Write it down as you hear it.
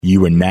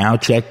You are now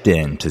checked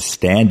in to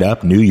Stand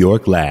Up New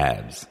York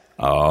Labs.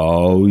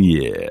 Oh,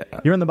 yeah.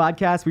 Here on the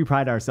podcast, we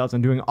pride ourselves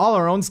on doing all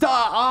our own stuff.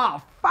 Oh,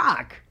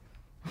 fuck.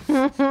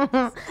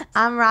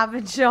 I'm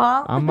Robin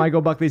Shaw. I'm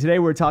Michael Buckley. Today,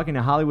 we're talking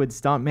to Hollywood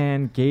Stunt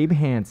Man Gabe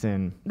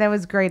Hansen. That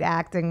was great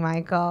acting,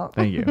 Michael.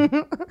 Thank you.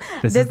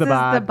 This is the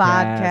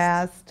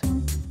podcast.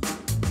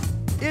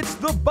 It's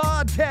the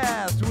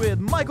podcast with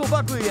Michael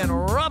Buckley and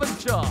Robin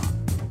Shaw.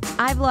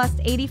 I've lost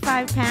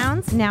 85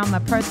 pounds. Now I'm a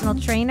personal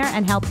trainer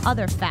and help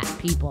other fat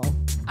people.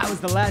 I was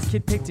the last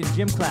kid picked in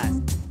gym class.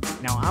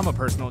 Now I'm a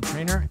personal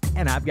trainer,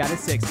 and I've got a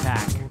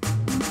six-pack.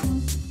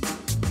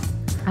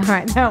 All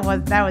right, that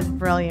was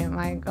brilliant,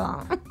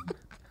 Michael.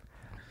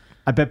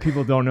 I bet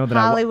people don't know that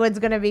Hollywood's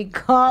going to be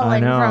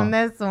calling from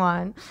this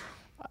one.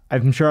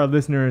 I'm sure our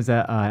listeners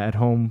at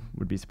home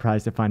would be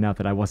surprised to find out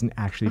that I wasn't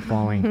actually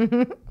falling.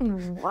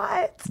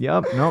 What?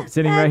 Yep, nope,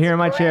 sitting right here in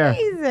my chair.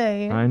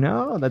 Crazy. I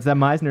know, that's that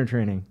Meisner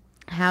training.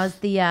 How's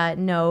the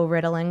no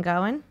Ritalin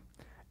going?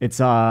 It's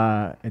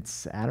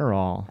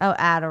Adderall. Oh,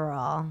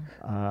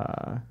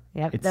 Adderall.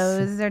 Yep,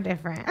 those are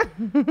different.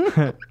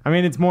 I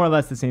mean, it's more or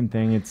less the same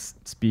thing. It's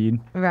speed.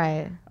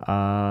 Right.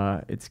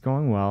 It's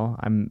going well.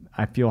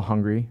 I feel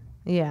hungry.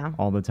 Yeah.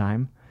 All the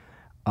time.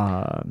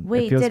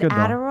 Wait, it feels did good,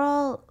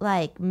 Adderall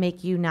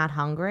make you not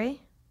hungry?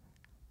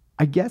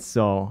 I guess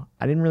so.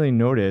 I didn't really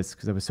notice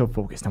because I was so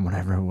focused on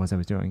whatever it was I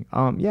was doing.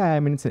 Yeah, I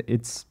mean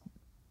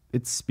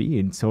it's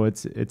speed, so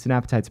it's an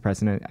appetite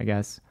suppressant, I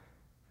guess.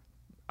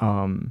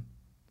 I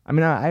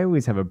mean, I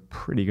always have a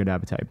pretty good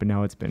appetite, but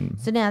now it's been...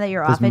 So now that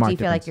you're off it, do you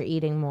feel like you're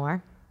eating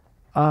more?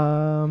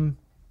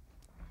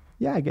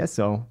 Yeah, I guess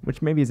so,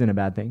 which maybe isn't a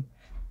bad thing.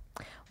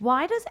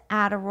 Why does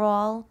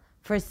Adderall,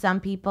 for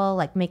some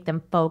people, make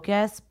them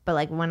focus,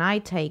 but when I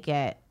take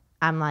it,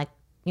 I'm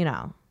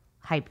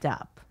hyped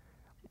up?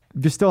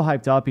 You're still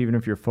hyped up even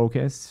if you're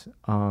focused.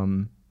 I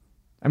mean,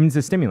 it's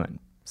a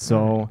stimulant,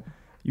 so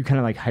you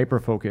kind of hyper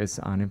focus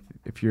on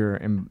if you're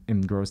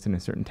engrossed in a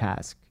certain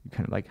task, you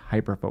kind of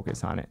hyper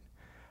focus on it.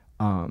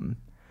 I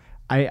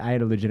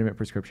had a legitimate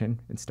prescription.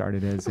 It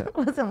started as it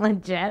wasn't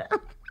legit.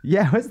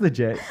 Yeah, it was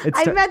legit.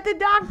 I met the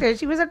doctor.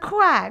 She was a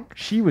quack.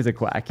 She was a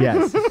quack,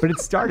 yes. But it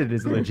started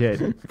as a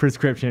legit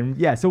prescription.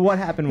 Yeah, so what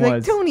happened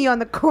was... Tony on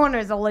the corner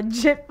is a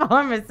legit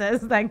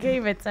pharmacist that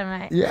gave it to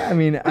me. Yeah, I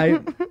mean,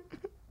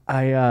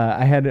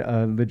 I had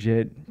a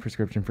legit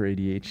prescription for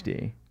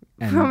ADHD.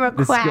 From a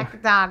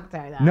quack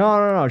doctor, though.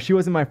 No. She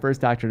wasn't my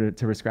first doctor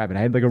to prescribe it. I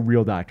had a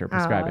real doctor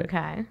prescribe it.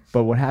 Okay.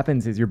 But what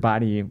happens is your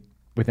body,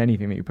 with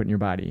anything that you put in your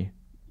body,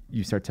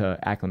 you start to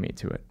acclimate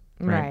to it.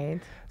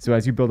 Right. So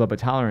as you build up a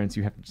tolerance,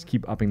 you have to just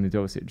keep upping the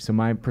dosage. So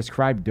my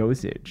prescribed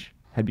dosage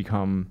had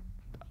become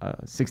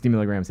 60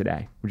 milligrams a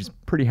day, which is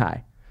pretty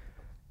high.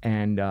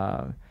 And,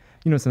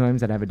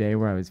 sometimes I'd have a day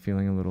where I was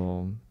feeling a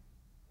little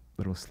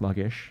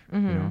sluggish,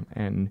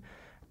 and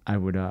I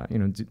would,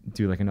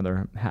 do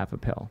another half a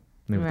pill.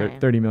 And they were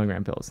 30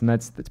 milligram pills. And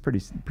that's pretty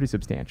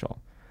substantial.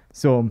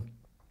 So,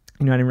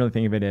 I didn't really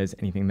think of it as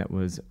anything that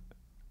was,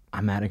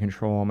 I'm out of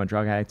control, I'm a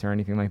drug addict or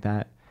anything like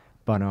that.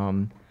 But,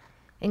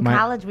 in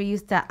college, we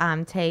used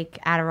to take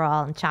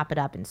Adderall and chop it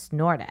up and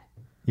snort it.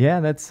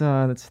 Yeah, that's.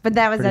 But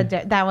that was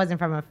that wasn't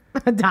from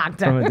a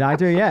doctor. From a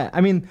doctor, yeah.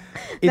 I mean,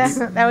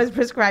 that was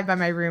prescribed by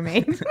my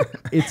roommate.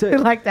 Who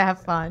liked to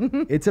have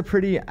fun. It's a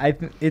pretty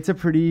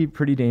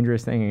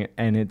dangerous thing,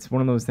 and it's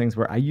one of those things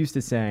where I used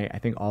to say I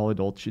think all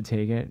adults should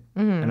take it,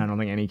 and I don't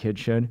think any kid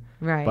should.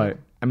 Right. But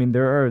I mean,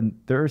 there are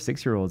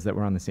 6-year-olds that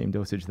were on the same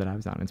dosage that I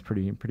was on. It's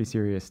pretty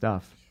serious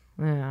stuff.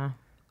 Yeah.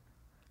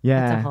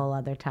 Yeah. That's a whole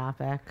other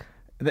topic.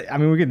 I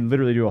mean, we could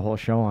literally do a whole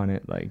show on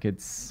it.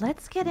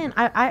 Let's get in.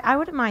 I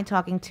wouldn't mind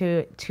talking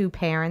to two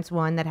parents,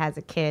 one that has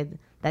a kid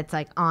that's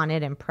on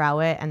it and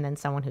pro it, and then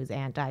someone who's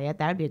anti it.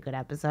 That would be a good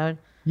episode.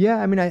 Yeah,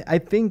 I mean, I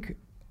think,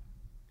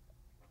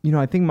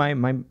 I think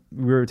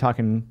we were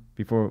talking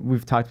before,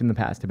 we've talked in the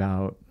past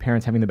about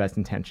parents having the best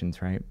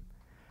intentions, right?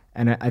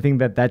 And I think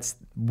that's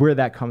where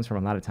that comes from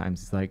a lot of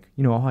times. It's I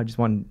just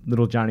want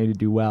little Johnny to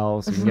do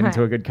well so he can get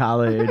into a good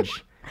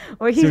college.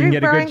 Well, he's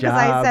referring because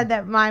I said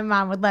that my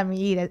mom would let me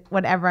eat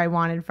whatever I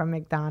wanted from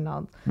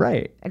McDonald's.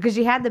 Right. Because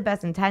she had the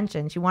best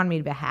intention. She wanted me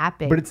to be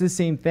happy. But it's the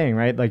same thing,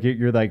 right?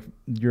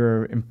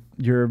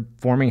 You're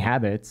forming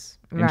habits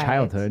in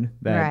childhood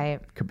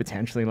that could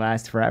potentially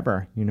last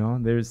forever.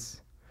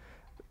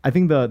 I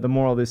think the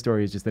moral of this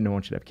story is just that no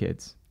one should have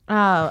kids.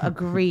 Oh,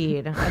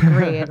 agreed.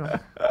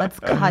 Let's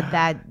cut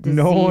that disease.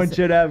 No one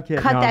should have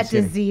kids. Cut that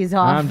disease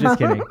off. I'm just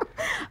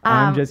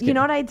kidding. You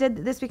know what I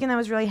did this weekend that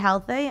was really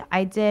healthy?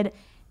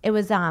 It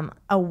was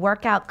a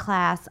workout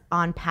class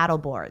on paddle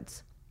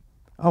boards.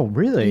 Oh,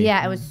 really?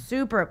 Yeah, it was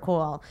super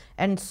cool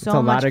and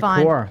so much fun. It's a lot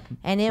of core.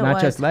 And it Not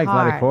was just legs,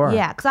 hard. a lot of core.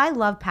 Yeah, because I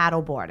love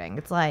paddle boarding.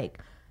 It's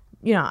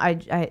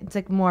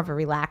it's more of a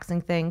relaxing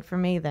thing for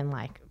me than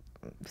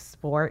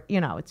sport.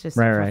 It's just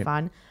for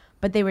fun.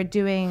 But they were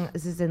doing,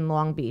 this is in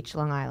Long Beach,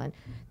 Long Island.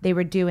 They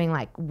were doing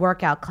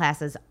workout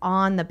classes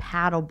on the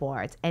paddle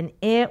boards, and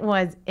it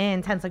was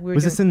intense.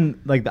 Was this in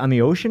on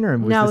the ocean or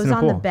was no? This it was in a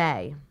on pool? the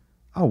bay.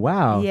 Oh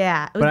wow!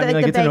 Yeah, But I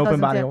mean, it's an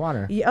open body of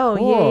water. Oh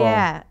cool.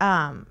 yeah.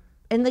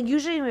 and like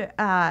usually, me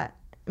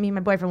and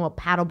my boyfriend will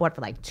paddleboard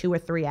for like 2 or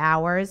 3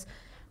 hours.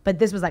 But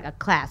this was like a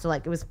class, so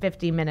like it was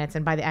 50 minutes,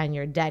 and by the end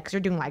you're dead because you're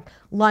doing like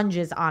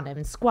lunges on him,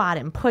 and squat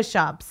and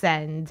push-ups,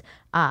 and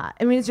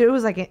it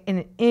was like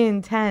an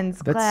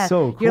intense class. That's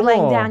so cool. You're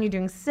laying down, you're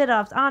doing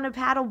sit-ups on a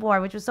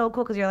paddleboard, which was so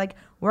cool because you're like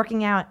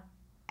working out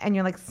and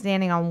you're like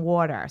standing on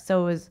water.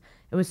 So it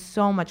was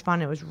so much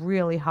fun. It was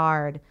really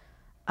hard.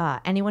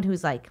 Anyone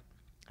who's like,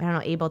 I don't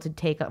know, able to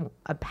take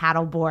a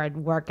paddleboard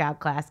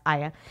workout class,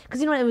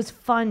 because it was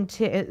fun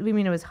too.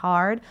 It was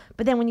hard,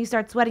 but then when you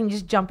start sweating, you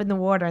just jump in the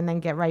water and then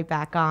get right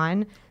back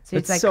on. So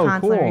it's like so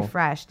constantly cool.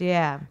 Refreshed.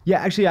 Yeah. Yeah,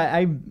 actually,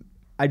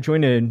 I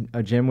joined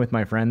a gym with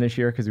my friend this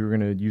year because we were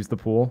going to use the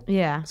pool.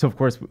 Yeah. So of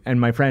course,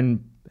 and my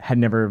friend had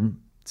never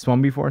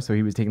swum before, so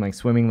he was taking like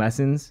swimming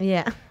lessons.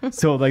 Yeah.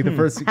 So like the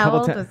first How couple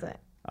old was it?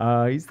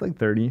 He's like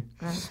 30.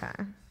 Okay.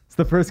 So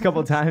the first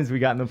couple times we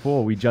got in the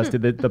pool, we just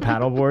did the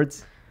paddle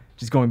boards.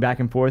 Just going back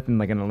and forth in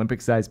like an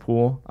Olympic-sized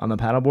pool on the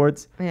paddle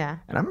boards. Yeah.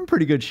 And I'm in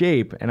pretty good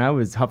shape. And I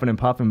was huffing and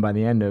puffing by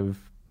the end of,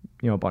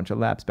 a bunch of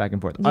laps back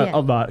and forth. Yeah. A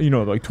lot,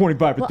 like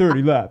 25 or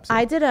 30 laps.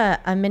 I did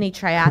a mini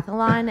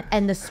triathlon,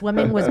 and the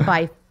swimming was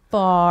by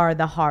far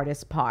the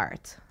hardest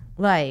part.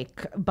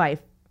 Like, by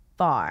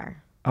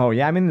far. Oh,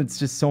 yeah. I mean, it's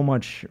just so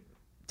much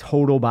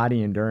total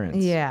body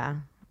endurance. Yeah.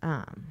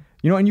 And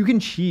you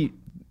can cheat.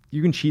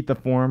 You can cheat the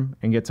form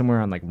and get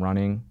somewhere on like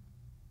running.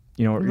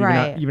 Or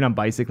even on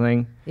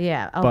bicycling.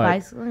 Yeah. Oh, but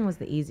bicycling was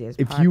the easiest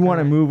part. If you want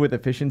to move with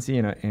efficiency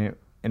in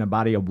a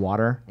body of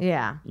water,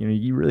 yeah,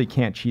 you really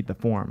can't cheat the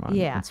form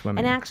on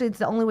swimming. And actually, it's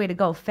the only way to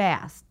go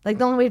fast. Like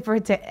the only way for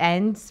it to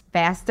end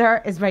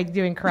faster is by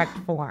doing correct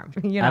form.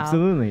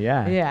 Absolutely,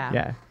 yeah.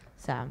 Yeah.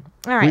 So,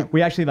 all right.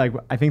 We actually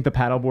I think the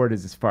paddleboard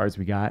is as far as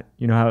we got.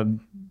 You know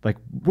how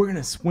we're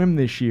gonna swim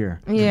this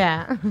year.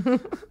 Yeah.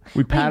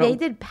 We paddle. Wait,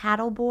 they did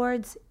paddle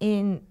boards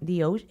in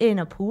the ocean, in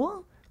a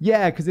pool?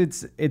 Yeah, because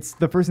it's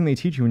the first thing they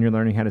teach you when you're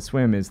learning how to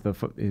swim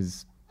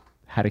is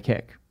how to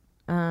kick.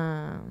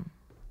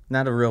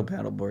 Not a real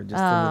paddleboard,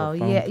 just a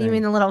little foam thing. You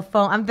mean the little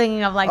foam? I'm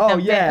thinking of like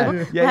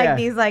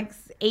these like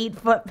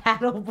 8-foot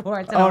paddle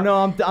boards. Oh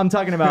no, I'm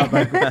talking about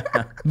like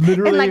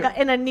literally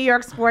in a New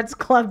York sports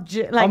club.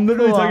 I'm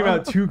literally talking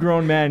about 2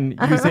 grown men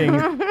using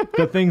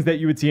the things that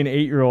you would see an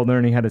 8-year-old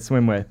learning how to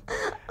swim with.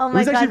 Oh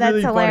my god, that's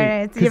really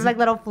hilarious! You have like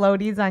little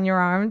floaties on your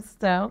arms,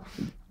 so.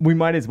 We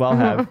might as well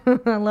have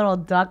a little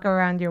duck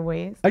around your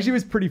waist. Actually, it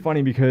was pretty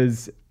funny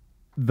because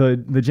the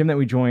gym that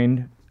we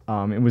joined,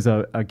 it was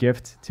a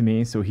gift to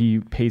me. So he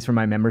pays for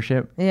my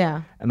membership.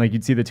 Yeah. And like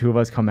you'd see the 2 of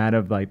us come out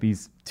of like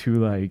these 2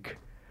 like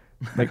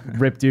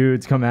ripped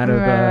dudes come out of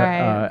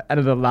out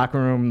of the locker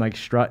room, like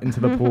strut into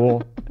the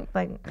pool,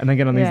 and then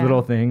get on these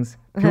little things.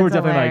 People were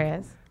definitely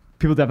hilarious.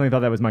 People definitely thought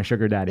that was my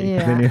sugar daddy.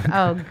 Yeah. They knew,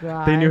 oh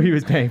god. They knew he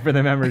was paying for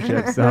the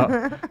membership.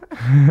 So.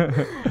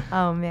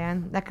 Oh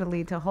man, that could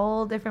lead to a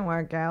whole different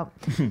workout.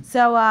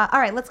 So all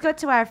right, let's go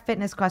to our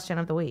fitness question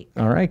of the week.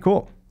 All right,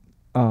 cool.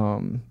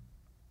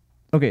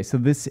 Okay, so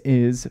this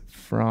is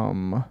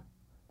from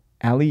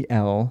Ali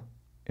L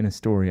in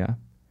Astoria,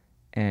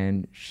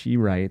 and she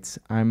writes,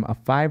 "I'm a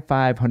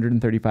 5'5",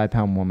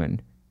 135-pound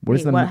woman.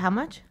 Wait, what? How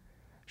much?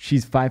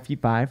 She's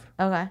 5'5".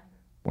 Okay.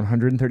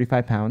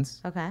 135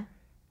 pounds. Okay.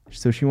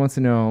 So she wants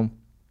to know,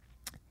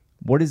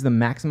 what is the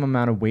maximum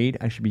amount of weight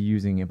I should be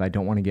using if I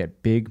don't want to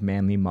get big,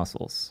 manly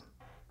muscles?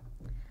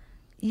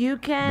 You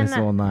can. This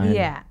little 9.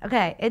 Yeah.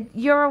 Okay.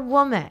 You're a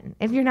woman.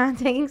 If you're not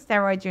taking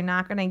steroids, you're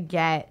not going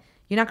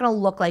to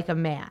look like a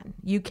man.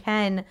 You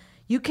can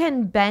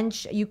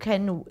bench, you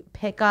can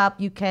pick up,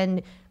 you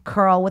can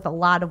curl with a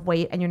lot of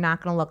weight, and you're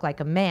not going to look like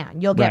a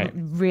man. You'll get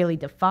really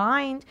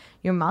defined.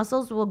 Your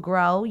muscles will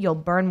grow. You'll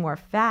burn more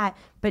fat.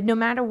 But no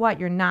matter what,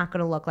 you're not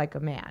going to look like a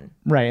man.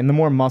 Right. And the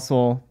more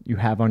muscle you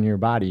have on your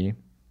body,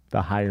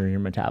 the higher your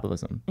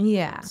metabolism.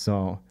 Yeah.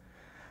 So,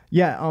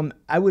 yeah,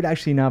 I would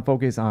actually not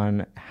focus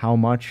on how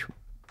much,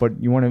 but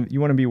you want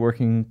to be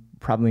working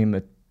probably in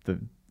the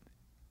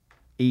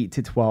 8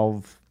 to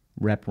 12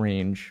 rep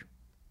range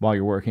while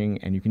you're working,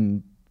 and you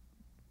can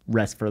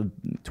rest for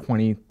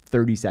 20,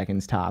 30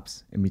 seconds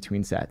tops in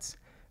between sets.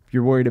 If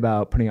you're worried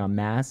about putting on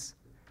mass,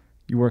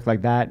 you work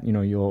like that,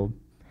 you'll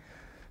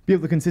be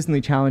able to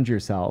consistently challenge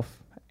yourself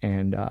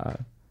and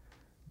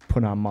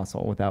put on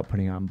muscle without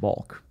putting on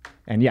bulk.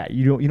 And yeah,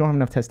 you don't have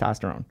enough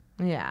testosterone.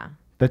 Yeah.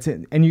 That's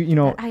it. And you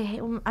know,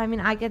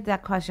 I get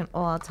that question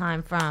all the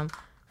time from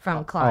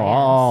clients.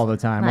 All the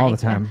time.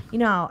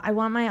 I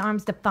want my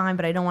arms defined,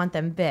 but I don't want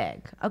them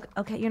big.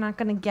 Okay, you're not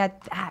gonna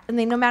get that. And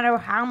then no matter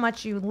how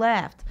much you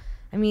lift,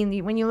 I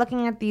mean, when you're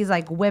looking at these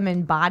like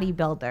women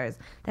bodybuilders,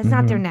 that's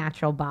not their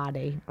natural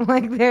body.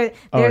 Like there's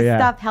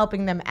stuff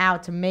helping them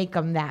out to make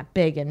them that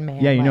big and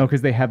manly. Yeah,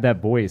 because they have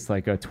that voice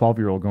like a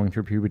 12-year-old going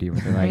through puberty where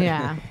they're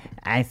like,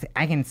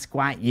 I can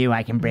squat you,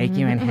 I can break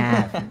you in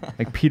half.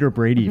 Like Peter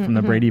Brady from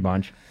the Brady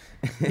Bunch.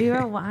 We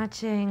were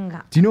watching.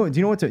 Do you know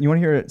you want to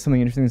hear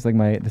something interesting? It's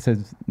like this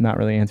is not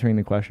really answering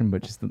the question,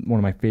 but just one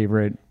of my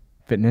favorite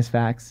fitness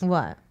facts.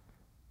 What?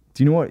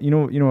 Do you know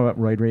about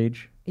roid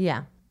rage?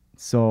 Yeah.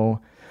 So,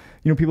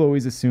 people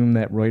always assume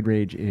that roid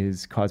rage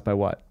is caused by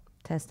what?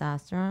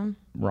 Testosterone?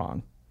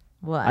 Wrong.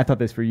 What? I thought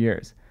this for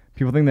years.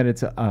 People think that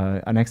it's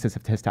an excess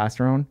of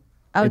testosterone.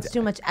 Oh, it's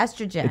too much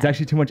estrogen. It's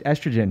actually too much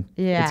estrogen.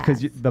 Yeah. It's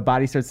because the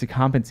body starts to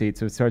compensate,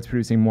 so it starts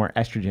producing more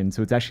estrogen.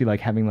 So it's actually like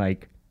having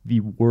like the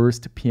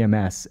worst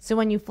PMS. So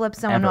when you flip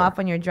someone ever. off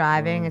when you're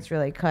driving, it's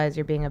really because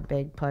you're being a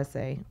big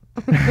pussy.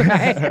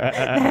 Right?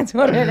 That's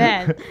what it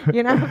is.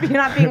 You're not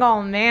being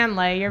all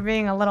manly. You're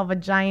being a little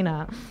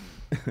vagina.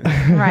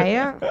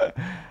 Right?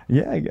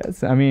 Yeah, I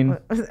guess. I mean,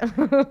 Was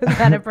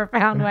that a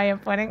profound way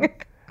of putting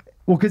it?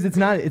 well, because it's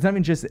not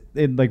even just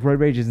like road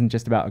rage isn't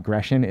just about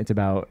aggression. It's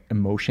about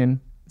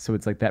emotion. So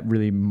it's like that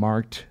really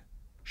marked,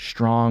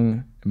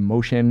 strong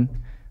emotion.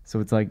 So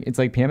it's like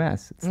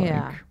PMS. It's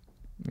like,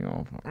 you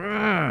know,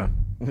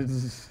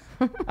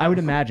 I would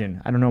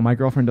imagine. I don't know. My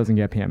girlfriend doesn't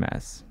get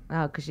PMS.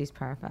 Oh, because she's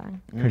perfect.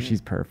 Because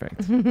she's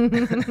perfect.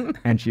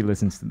 And she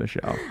listens to the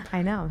show.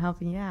 I know. I'm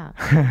helping you out.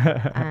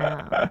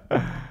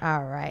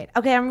 All right.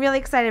 Okay. I'm really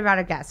excited about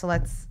our guest. So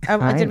let's.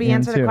 Did we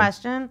answer the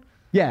question?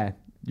 Yeah.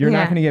 You're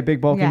not going to get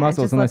big, bulky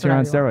muscles unless you're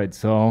on steroids.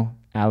 So,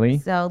 Allie.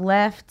 So,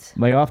 lift.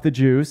 Lay off the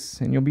juice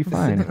and you'll be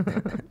fine.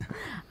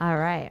 All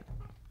right.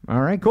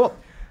 All right. Cool.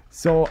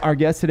 So, our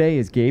guest today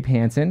is Gabe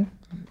Hansen.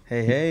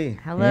 Hey, hey.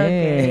 Hello,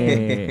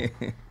 Gabe.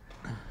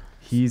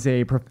 He's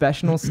a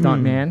professional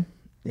stuntman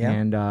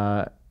and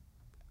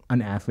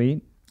an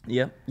athlete.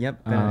 Yep. Been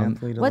an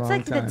athlete a what's long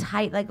like time. the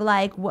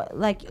title?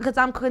 Like because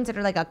I'm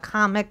considered like a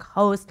comic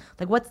host.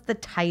 Like, what's the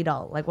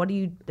title? Like, what do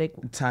you like?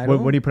 Title?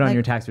 What do you put on Like-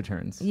 your tax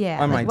returns?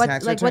 Yeah. On like, my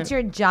tax return? what's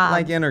your job?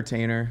 Like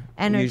entertainer.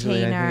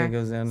 Usually, I think it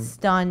goes in.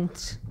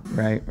 Stunt.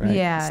 Right.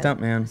 Yeah.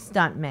 Stuntman.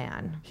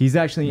 Stuntman. He's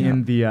actually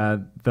in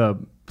the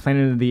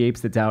Planet of the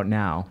Apes that's out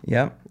now.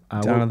 Yep.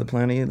 Dawn of the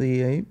Planet of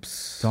the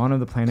Apes. Dawn of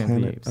the Planet of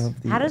the Apes.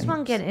 How does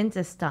one get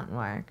into stunt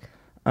work?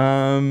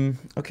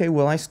 Okay,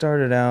 well, I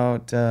started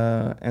out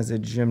as a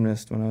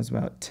gymnast when I was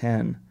about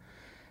 10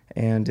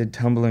 and did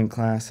tumbling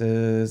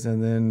classes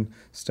and then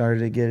started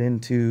to get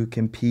into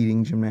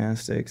competing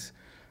gymnastics.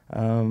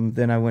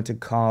 Then I went to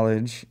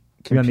college.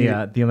 You on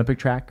the Olympic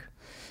track?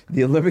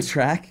 The Olympic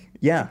track?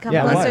 Yeah. Come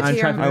Yeah, closer what? to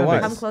your On track I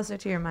was. Come closer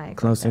to your mic.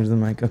 Closer to the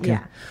mic, okay.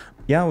 Yeah.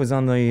 Yeah, I was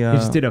on the... He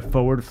just did a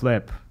forward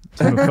flip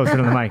to move closer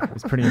to the mic. It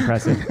was pretty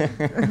impressive.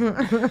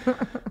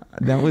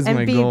 That was And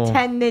my beat goal.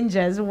 10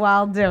 ninjas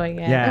while doing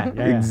it. Yeah.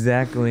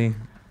 Exactly.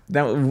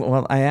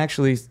 Well, I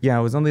actually, I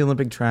was on the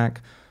Olympic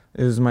track.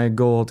 It was my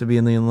goal to be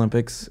in the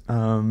Olympics.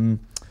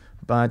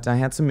 But I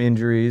had some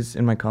injuries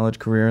in my college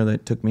career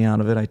that took me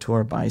out of it. I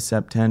tore a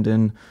bicep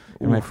tendon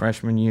in my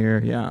freshman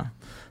year. Yeah.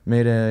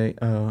 Made a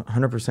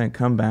 100%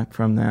 comeback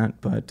from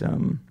that, but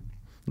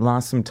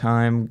lost some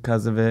time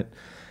because of it.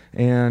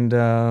 And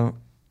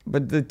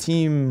but the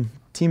team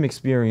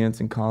experience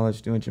in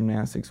college doing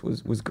gymnastics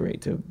was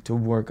great to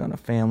work on a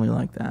family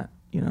like that,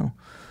 you know.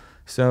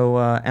 So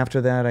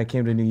after that, I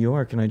came to New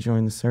York and I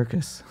joined the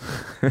circus.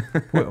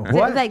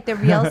 What? Like the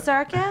real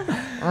circus?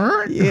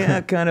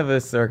 Yeah, kind of a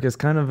circus,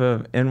 kind of a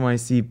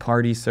NYC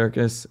party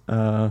circus,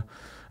 a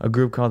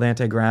group called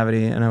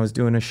Anti-Gravity, and I was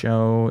doing a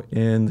show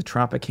in the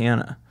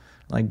Tropicana,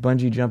 like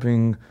bungee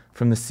jumping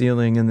from the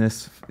ceiling in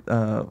this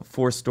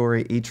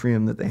 4-story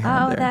atrium that they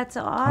had there. Oh, that's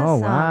awesome. Oh,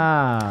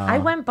 wow. I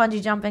went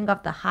bungee jumping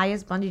off the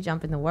highest bungee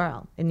jump in the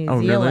world in New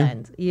Really?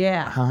 Zealand.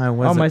 Yeah. How high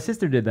was it? my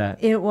sister did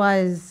that. It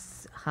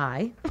was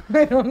high.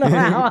 I don't know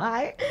how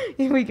high.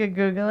 We could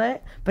Google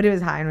it. But it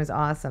was high and it was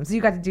awesome. So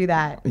you got to do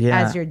that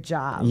as your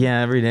job.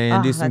 Yeah, every day.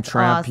 And do some that's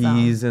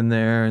trapeze in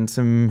there and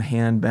some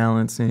hand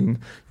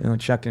balancing,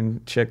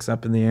 chucking chicks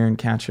up in the air and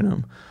catching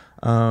them.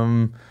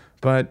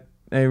 But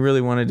I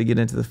really wanted to get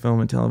into the film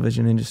and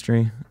television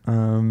industry.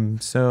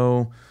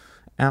 So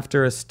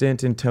after a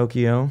stint in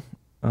Tokyo,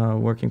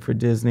 working for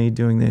Disney,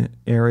 doing the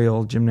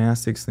aerial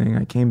gymnastics thing,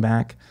 I came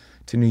back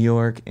to New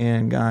York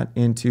and got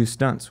into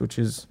stunts, which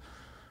is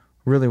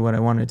really what I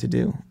wanted to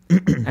do.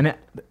 And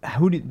I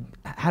wouldn't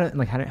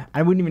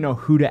even know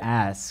who to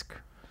ask.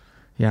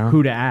 Yeah.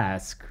 Who to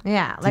ask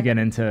Yeah. to get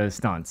into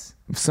stunts.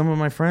 Some of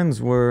my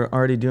friends were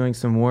already doing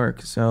some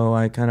work, so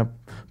I kind of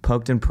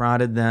poked and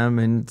prodded them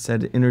and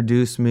said,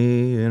 introduce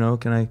me,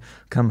 can I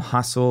come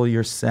hustle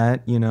your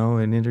set,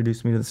 and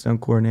introduce me to the stunt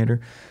coordinator.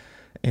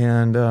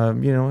 And,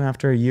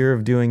 after a year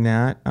of doing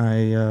that,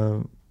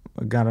 I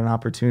got an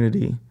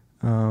opportunity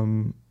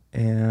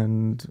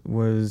and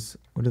was,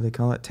 what do they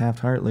call it,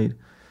 Taft-Hartley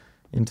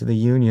into the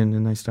union,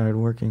 and I started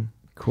working.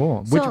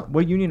 Cool. So-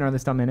 What union are the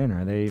stuntmen in?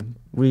 Are they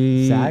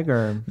We SAG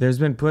or? There's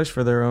been push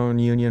for their own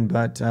union,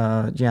 but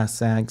SAG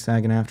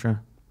and AFTRA.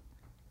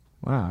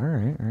 Wow. All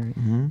right.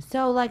 Mm-hmm.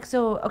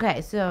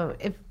 So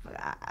if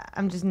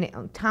I'm just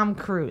Tom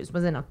Cruise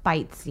was in a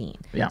fight scene.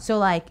 Yeah.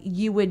 So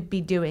you would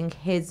be doing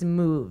his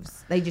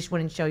moves. They just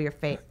wouldn't show your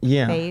face.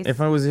 Yeah. Face.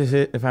 If I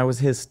was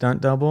his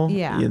stunt double,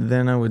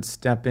 then I would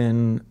step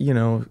in.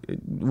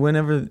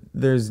 Whenever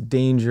there's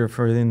danger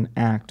for an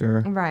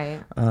actor.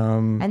 Right.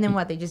 And then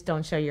what? They just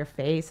don't show your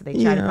face. So they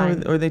try to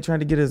find. Or they try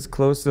to get as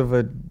close of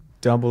a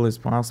double as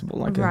possible,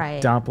 like a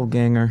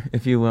doppelganger,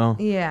 if you will.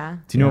 Yeah.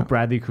 Do you know if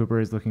Bradley Cooper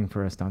is looking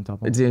for a stunt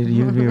double? Dude,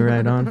 you'd be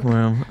right on.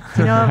 Well,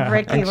 do you know if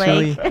Ricky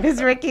Lake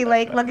is Ricky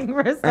Lake looking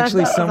for a stunt double?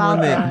 Actually, someone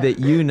that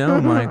you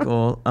know,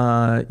 Michael,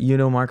 you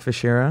know Mark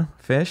Fischera,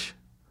 Fish?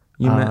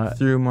 You met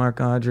through Mark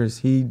Odgers.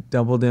 He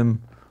doubled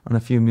him on a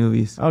few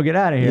movies. Oh, get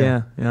out of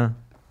here. Yeah.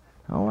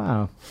 Oh,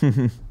 wow.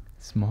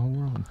 Small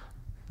world.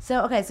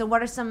 So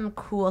what are some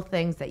cool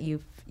things that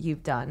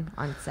you've done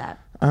on set?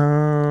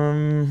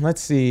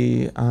 Let's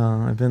see.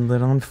 I've been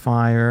lit on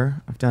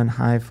fire. I've done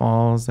high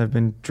falls. I've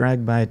been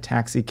dragged by a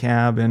taxi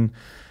cab and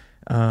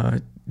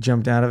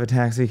jumped out of a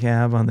taxi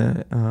cab on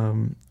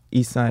the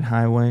East Side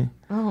Highway.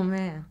 Oh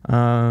man.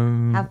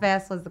 How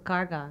fast was the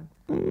car going?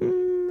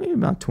 Maybe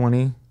about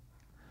 20.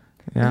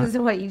 Yeah.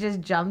 So what? You just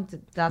jumped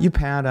up. You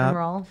pad up. And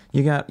roll?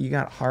 You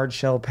got hard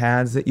shell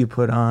pads that you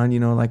put on,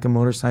 like a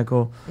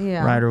motorcycle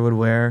rider would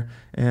wear,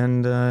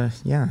 and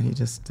you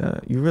just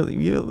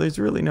there's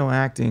really no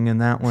acting in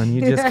that one.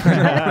 You just kind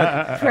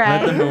of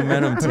let the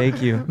momentum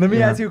take you. Let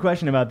me ask you a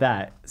question about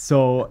that.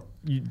 So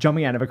you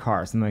jumping out of a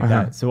car, something like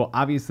that. So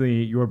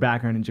obviously your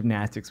background in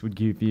gymnastics would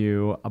give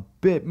you a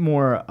bit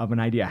more of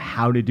an idea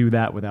how to do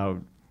that without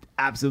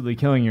absolutely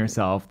killing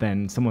yourself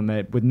than someone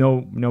that with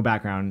no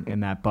background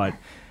in that, but.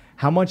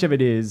 How much of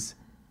it is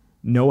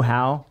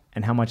know-how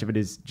and how much of it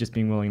is just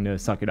being willing to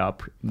suck it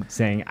up,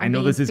 saying, I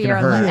know this is going to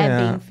hurt?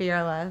 And being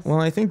fearless.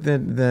 Well, I think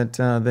that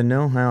the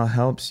know-how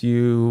helps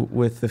you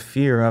with the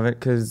fear of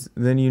it, because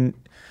then you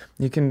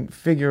can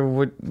figure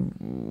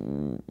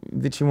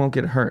that you won't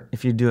get hurt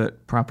if you do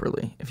it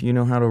properly. If you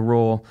know how to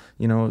roll,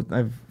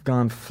 I've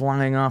gone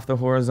flying off the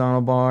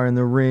horizontal bar and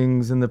the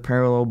rings and the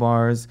parallel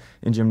bars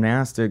in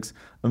gymnastics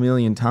a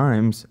million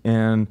times,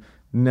 and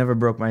never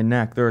broke my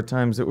neck. There are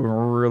times that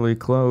were really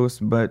close,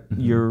 but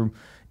your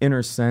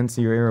inner sense,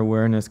 your air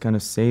awareness kind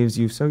of saves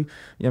you. So,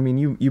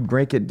 you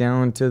break it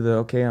down to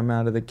okay, I'm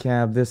out of the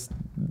cab. This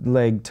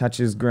leg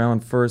touches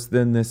ground first,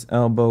 then this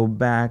elbow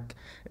back,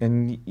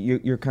 and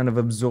you're kind of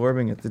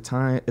absorbing at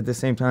the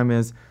same time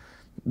as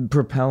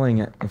propelling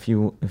it if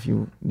you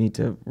need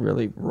to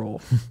really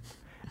roll.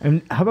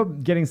 And how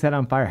about getting set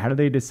on fire? How do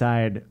they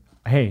decide,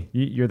 hey,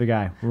 you're the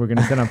guy we're going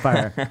to set on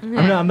fire?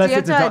 Unless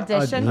it's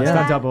a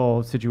stunt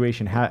double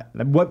situation.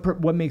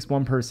 What makes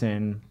one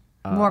person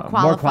more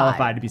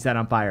qualified to be set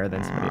on fire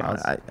than somebody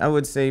else? I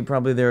would say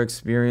probably their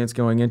experience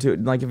going into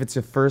it. Like if it's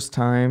the first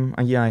time,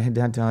 I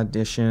had to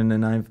audition,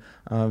 and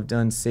I've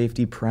done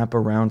safety prep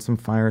around some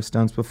fire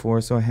stunts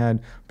before, so I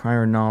had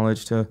prior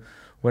knowledge to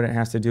what it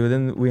has to do.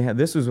 Then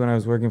this was when I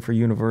was working for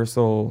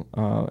Universal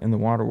in the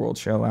Waterworld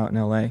show out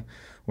in LA,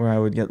 where I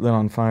would get lit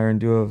on fire and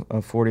do a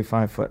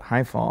 45-foot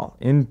high fall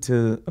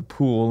into a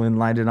pool and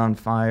light it on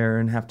fire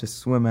and have to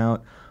swim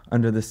out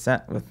under the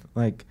set with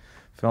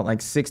felt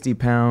like 60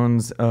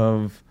 pounds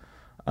of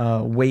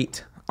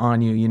weight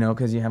on you,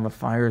 because you have a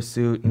fire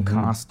suit and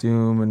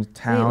costume and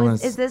towel.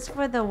 Is this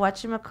for the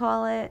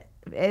whatchamacallit?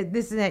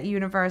 This is at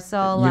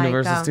Universal?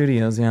 Universal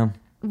Studios, yeah.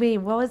 Wait,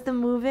 what was the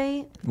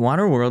movie?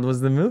 Waterworld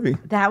was the movie.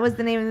 That was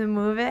the name of the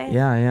movie?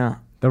 Yeah.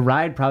 The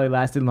ride probably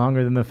lasted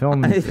longer than the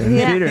film in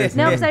theaters.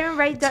 No, because I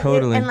remember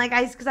totally. And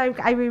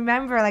I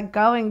remember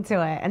going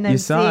to it and then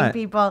seeing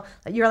people.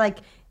 You're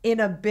in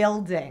a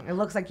building. It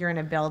looks like you're in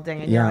a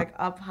building, and you're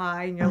up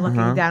high, and you're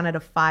looking down at a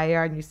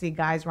fire, and you see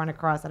guys run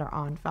across that are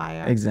on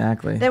fire.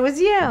 Exactly. That was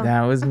you.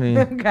 That was me.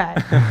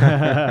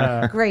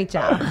 Okay. Great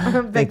job. I'm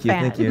a big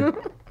fan. Thank you.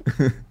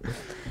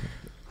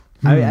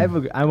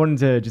 I wanted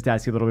to just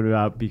ask you a little bit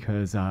about,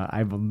 because I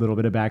have a little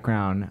bit of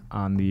background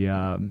on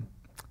the.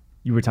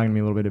 You were talking to me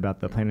a little bit about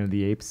the Planet of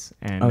the Apes,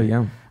 and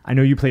I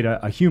know you played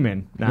a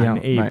human, not an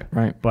ape.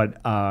 Right.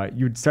 But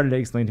you started to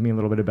explain to me a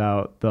little bit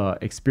about the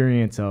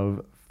experience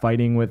of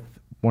fighting with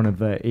one of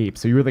the apes.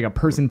 So you were like a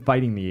person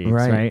fighting the apes,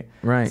 right?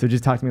 Right. So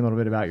just talk to me a little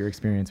bit about your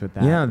experience with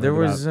that. Yeah, there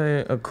was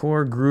a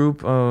core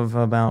group of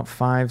about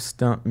 5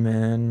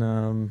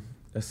 stuntmen,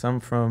 some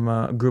from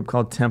a group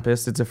called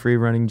Tempest. It's a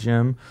free-running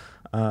gym.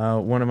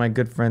 One of my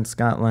good friends,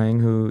 Scott Lang,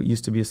 who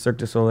used to be a Cirque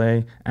du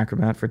Soleil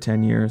acrobat for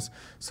 10 years.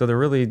 So they're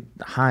really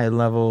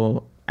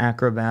high-level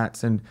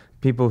acrobats and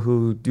people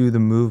who do the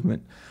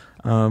movement.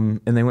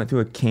 And they went through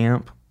a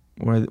camp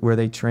where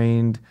they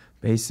trained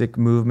basic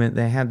movement.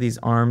 They had these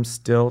arm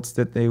stilts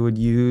that they would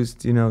use,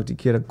 to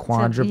get a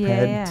quadruped.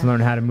 To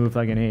learn how to move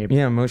like an ape.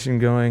 Yeah, motion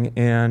going.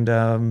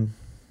 And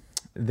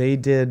they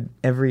did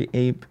every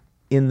ape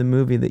in the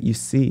movie that you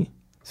see.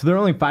 So there are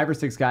only 5 or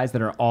 6 guys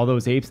that are all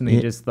those apes, and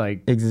they just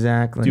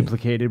exactly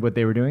duplicated what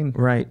they were doing?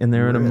 Right, and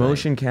they're in a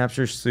motion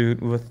capture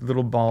suit with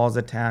little balls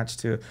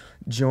attached to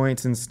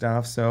joints and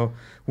stuff. So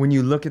when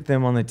you look at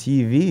them on the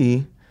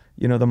TV,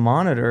 the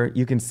monitor,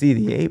 you can see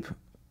the ape,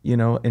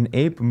 an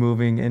ape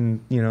moving,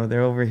 and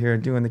they're over here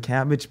doing the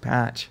Cabbage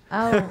Patch.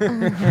 Oh,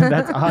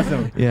 that's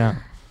awesome. Yeah.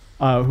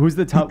 Who's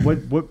the tough?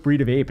 What breed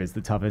of ape is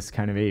the toughest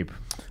kind of ape?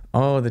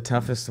 Oh, the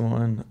toughest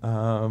one.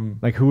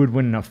 Who would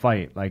win in a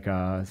fight?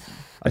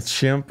 A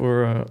chimp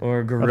or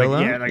a gorilla?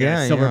 A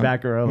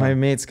silverback gorilla. My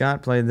mate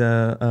Scott played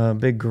the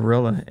big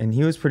gorilla, and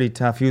he was pretty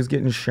tough. He was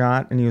getting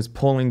shot, and he was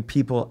pulling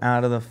people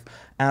out of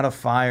out of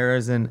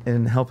fires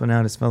and helping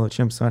out his fellow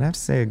chimps. So I'd have to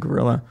say a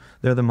gorilla.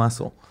 They're the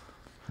muscle.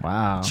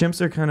 Wow. Chimps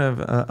are kind of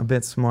a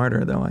bit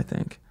smarter, though, I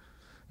think.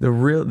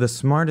 The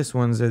smartest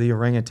ones are the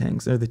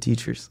orangutans. They're the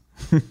teachers.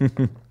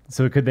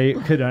 So could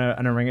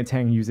an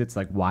orangutan use its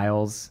like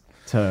wiles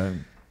to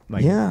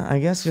like I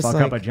guess just fuck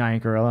like, up a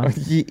giant gorilla?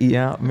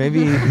 Yeah, maybe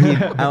he'd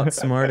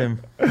outsmart him.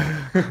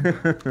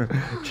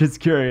 Just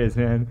curious,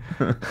 man.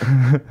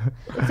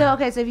 So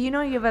if you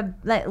know you have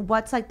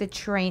what's like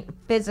the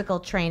physical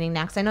training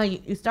next? I know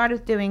you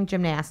started doing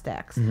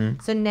gymnastics.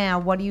 Mm-hmm. So now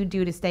what do you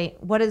do to stay?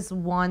 What does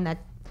one that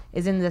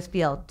is in this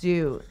field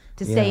do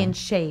to stay in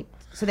shape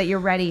so that you're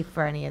ready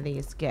for any of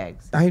these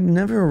gigs? I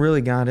never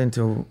really got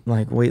into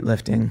like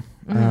weightlifting.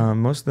 Mm-hmm.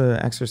 Most of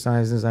the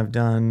exercises I've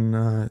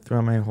done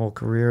throughout my whole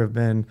career have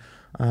been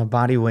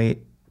body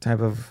weight type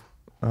of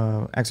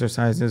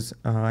exercises.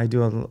 I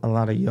do a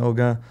lot of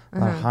yoga, a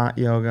lot of hot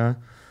yoga.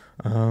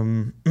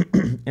 And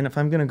if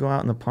I'm going to go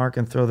out in the park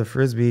and throw the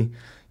Frisbee,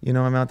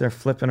 I'm out there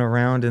flipping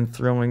around and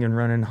throwing and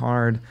running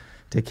hard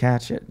to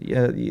catch it.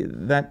 Yeah,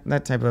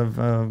 that type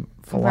of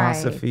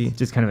philosophy. Right.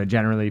 Just kind of a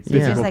generally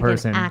physical just like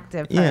person. An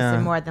active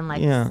person more than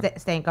like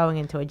going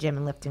into a gym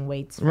and lifting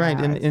weights. Right,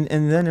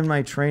 and then in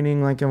my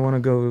training, like I want to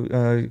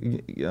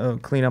go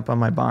clean up on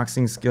my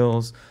boxing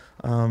skills.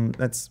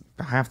 That's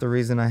half the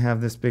reason I have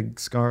this big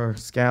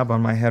scab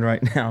on my head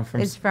right now.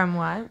 From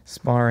what?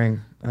 Sparring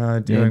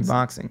during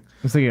boxing.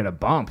 Looks like you had a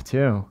bump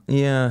too.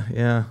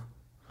 Yeah.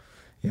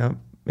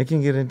 It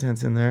can get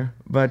intense in there,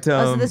 but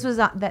so this was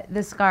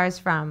the scars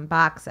from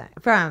boxing,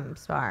 from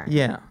sparring.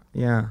 Yeah.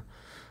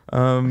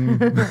 What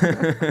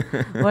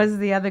does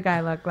the other guy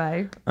look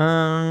like?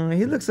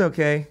 He looks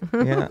okay.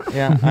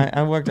 Yeah.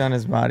 I worked on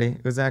his body.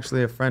 It was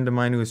actually a friend of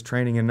mine who was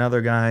training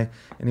another guy,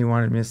 and he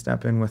wanted me to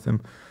step in with him,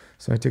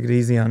 so I took it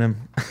easy on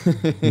him.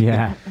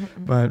 Yeah.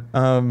 But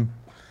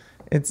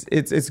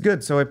it's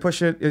good. So I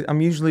push it.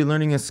 I'm usually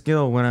learning a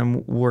skill when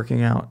I'm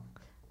working out.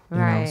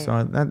 Right.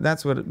 So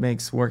that's what it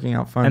makes working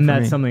out fun. And for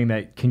that's me. something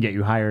that can get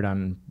you hired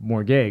on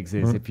more gigs.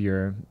 Is if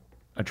you're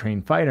a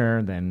trained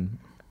fighter, then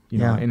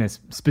in a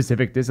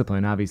specific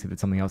discipline, obviously that's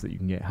something else that you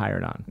can get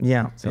hired on.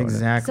 Yeah,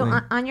 exactly.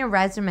 So on your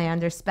resume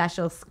under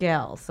special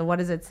skills, so what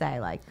does it say?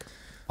 Like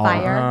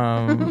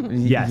fire?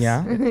 Yes.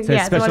 Yeah. It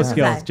says special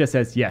skills. Just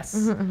says yes.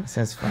 It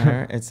says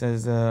fire. It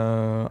says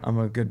I'm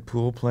a good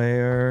pool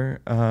player.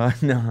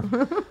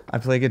 No, I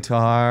play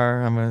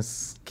guitar. I'm a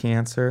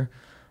cancer.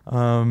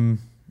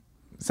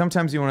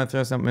 Sometimes you want to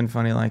throw something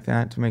funny like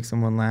that to make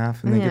someone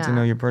laugh and they get to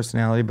know your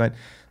personality. But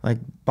like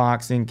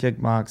boxing,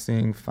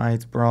 kickboxing,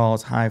 fights,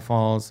 brawls, high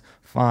falls,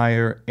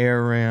 fire,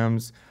 air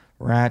rams,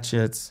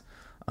 ratchets,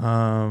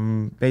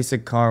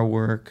 basic car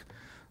work.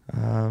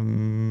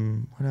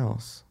 What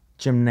else?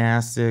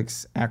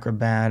 Gymnastics,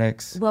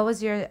 acrobatics. What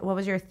was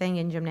your thing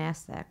in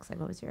gymnastics? Like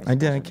what was your? I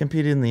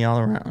competed in the all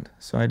around.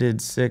 So I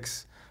did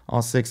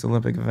all six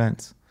Olympic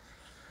events.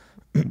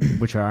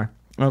 Which are?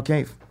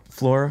 Okay,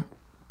 floor,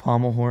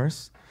 pommel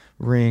horse,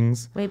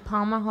 rings. Wait,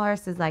 pommel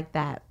horse is like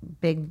that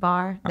big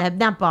bar? Horse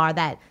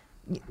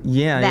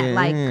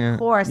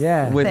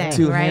with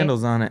two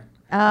handles on it.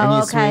 Oh, and you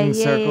okay.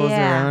 swing circles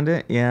around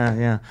it.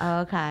 Yeah.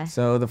 Oh, okay.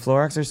 So the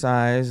floor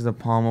exercise, the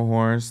pommel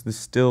horse, the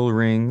still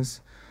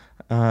rings.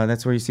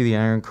 That's where you see the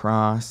Iron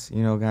Cross,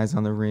 guys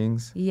on the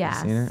rings.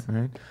 Yes. You've seen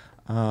it,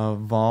 right?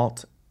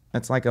 Vault.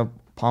 That's like a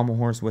pommel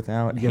horse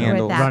without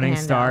handles. Running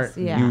start.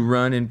 Yeah. You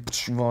run and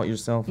vault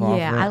yourself off.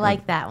 Yeah, I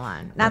like that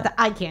one. Not that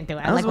I can't do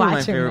it. I like one of my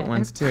watching favorite it.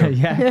 ones too.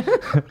 Yeah.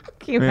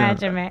 Can you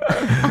imagine me?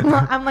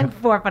 I'm like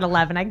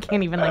 4'11". I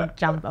can't even like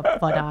jump a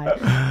foot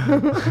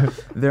high.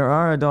 There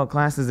are adult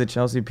classes at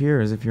Chelsea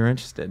Piers if you're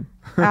interested.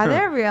 Are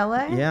there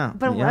really? Yeah.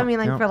 But yeah, I mean,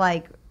 like for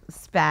like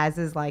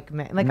spazzes like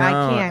me. Like no, I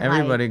can't.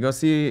 Everybody, go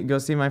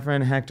see my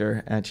friend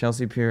Hector at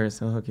Chelsea Piers.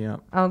 He'll hook you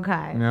up.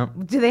 Okay. Yep.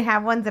 Do they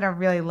have ones that are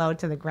really low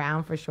to the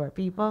ground for short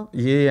people?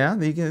 Yeah,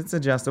 it's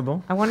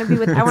adjustable. I want to be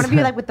with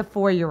like with the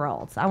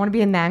 4-year-olds. I want to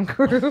be in that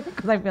group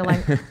because I feel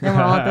like then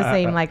we're all at the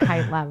same like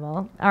height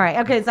level. All right.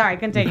 Okay. Sorry.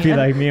 Continue. Be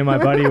like me and my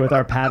buddy with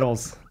our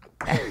paddles.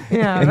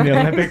 Yeah, in the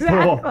Olympic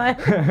pool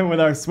with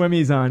our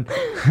swimmies on.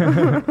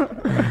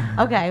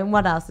 Okay, and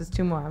what else? There's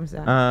two more. I'm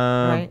sorry.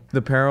 Right?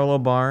 The parallel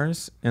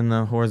bars and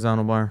the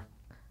horizontal bar.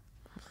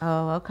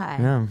 Oh, okay.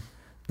 Yeah.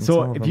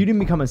 So if you didn't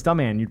become a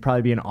stuntman, you'd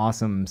probably be an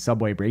awesome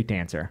subway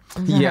breakdancer.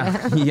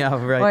 Yeah,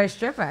 right. Or a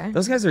stripper.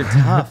 Those guys are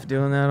tough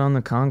doing that on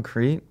the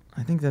concrete.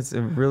 I think that's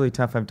really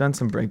tough. I've done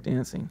some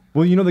breakdancing.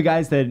 Well, the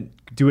guys that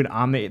do it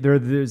on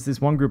there's this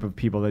one group of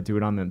people that do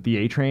it on the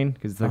A train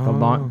because it's like the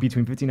long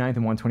between 59th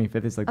and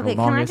 125th is like the longest. Okay,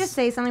 can I just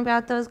say something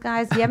about those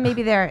guys? Yeah,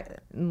 maybe they're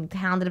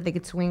talented if they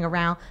could swing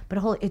around, but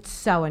it's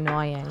so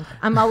annoying.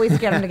 I'm always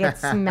scared I'm gonna get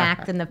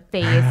smacked in the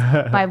face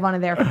by one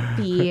of their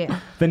feet.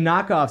 The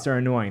knockoffs are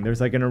annoying. There's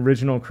like an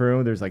original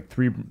crew. There's like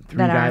three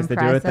guys that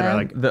do it that are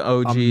like the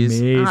OGs.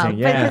 Amazing,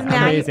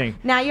 yeah, amazing.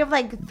 Now you have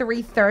like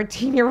 3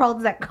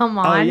 13-year-olds that come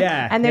on,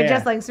 and they're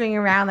just like swinging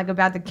around, like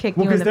about to kick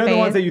you in the face. Because they're the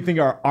ones that you think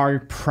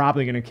are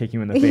probably gonna kick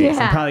you in the face,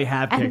 and probably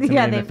have kicked somebody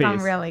in the face. Yeah, they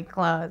come really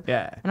close.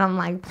 Yeah, and I'm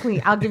like,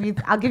 please, I'll give you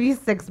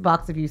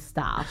 $6 if you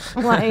stop.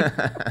 Like,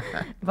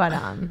 but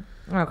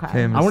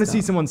Okay. I want to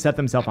see someone set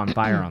themselves on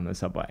fire on the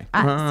subway.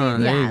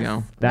 There you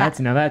go. That's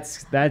talent.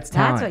 That's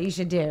what you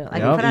should do.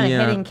 Like put on a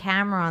hidden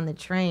camera on the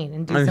train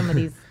and do some of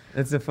these.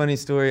 It's a funny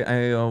story.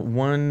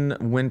 One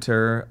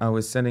winter, I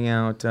was sending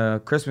out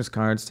Christmas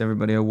cards to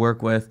everybody I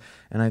work with,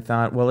 and I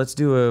thought, well, let's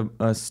do a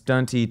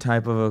stunty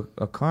type of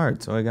a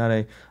card. So I got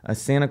a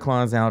Santa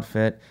Claus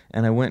outfit,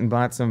 and I went and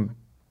bought some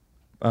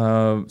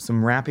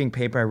wrapping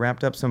paper. I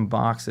wrapped up some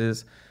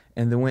boxes,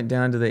 and then went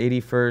down to the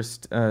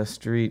 81st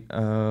Street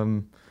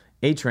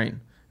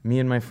A-Train, me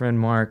and my friend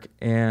Mark,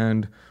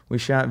 and we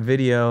shot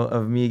video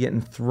of me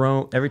getting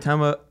thrown every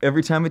time a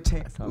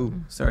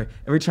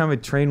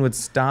train would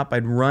stop.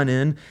 I'd run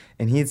in,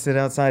 and he'd sit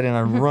outside, and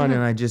I'd run,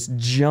 and I'd just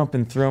jump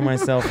and throw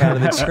myself out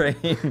of the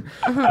train,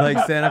 like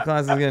Santa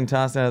Claus is getting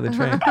tossed out of the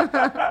train.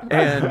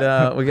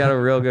 And we got a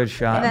real good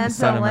shot. That's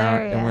sent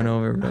hilarious. him out, and went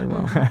over really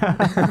well.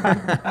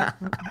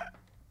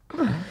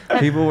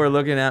 People were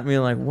looking at me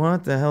like,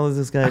 "What the hell is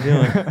this guy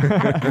doing?"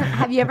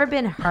 Have you ever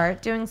been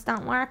hurt doing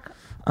stunt work?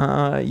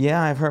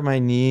 Yeah, I've hurt my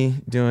knee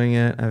doing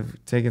it.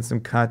 I've taken some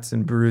cuts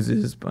and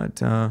bruises,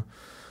 but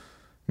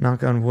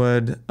knock on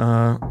wood.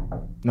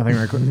 Nothing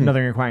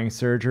requiring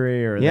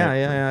surgery or.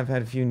 Yeah. I've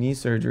had a few knee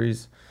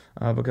surgeries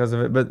because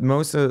of it, but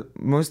most of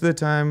the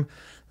time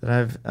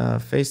that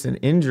I've faced an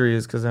injury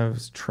is because I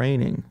was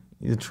training.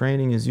 The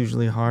training is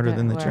usually harder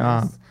than the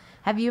job.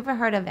 Have you ever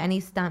heard of any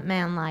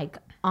stuntman like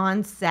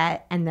on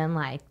set and then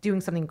like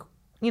doing something?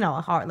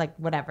 Hard, like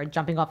whatever,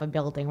 jumping off a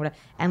building, whatever,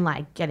 and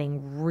like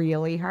getting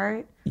really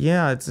hurt.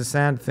 Yeah, it's a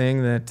sad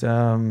thing that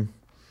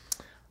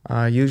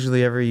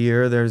usually every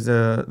year there's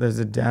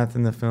a death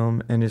in the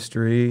film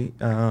industry,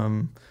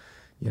 and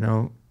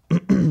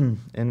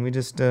we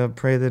just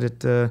pray that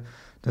it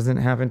doesn't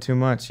happen too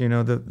much.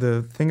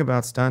 The thing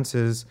about stunts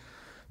is,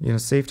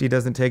 safety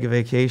doesn't take a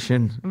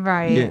vacation.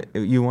 Right.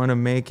 You want to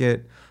make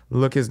it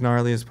look as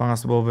gnarly as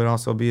possible, but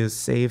also be as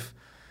safe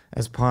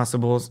as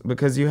possible,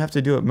 because you have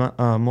to do it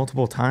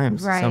multiple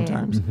times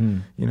sometimes,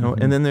 and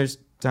then there's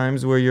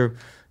times where you're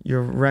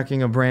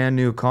wrecking a brand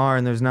new car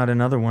and there's not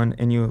another one,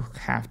 and you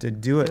have to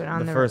do it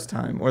the first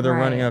time, or they're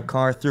running a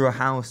car through a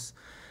house,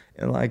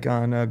 like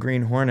on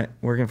Green Hornet,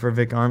 working for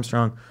Vic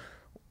Armstrong,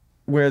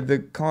 where the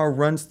car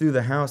runs through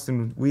the house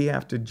and we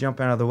have to jump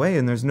out of the way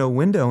and there's no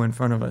window in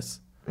front of us.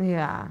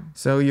 Yeah.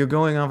 So you're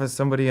going off of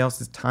somebody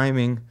else's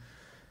timing,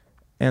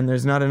 and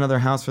there's not another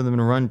house for them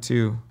to run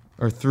to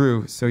or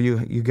through, so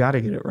you got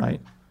to get it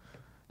right.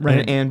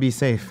 And be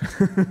safe.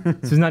 So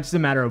it's not just a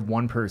matter of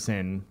one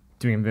person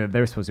doing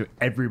they're supposed to.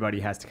 Everybody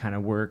has to kind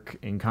of work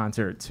in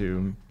concert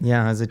to.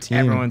 Yeah, as a team.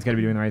 Everyone's got to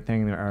be doing the right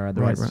thing, or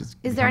otherwise. Right.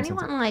 Is there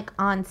anyone like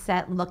on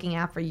set looking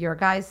out for your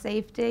guys'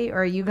 safety, or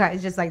are you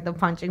guys just like the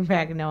punching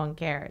bag and no one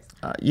cares?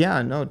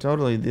 Yeah, no,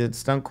 totally. The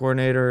stunt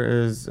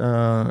coordinator is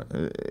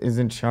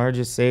in charge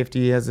of safety.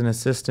 He has an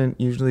assistant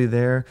usually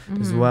there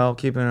as well,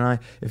 keeping an eye.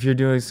 If you're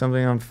doing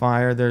something on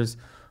fire, there's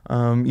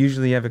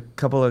usually you have a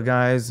couple of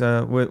guys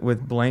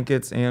with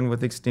blankets and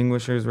with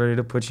extinguishers ready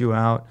to put you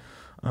out.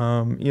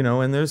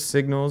 And there's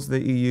signals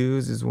that you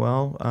use as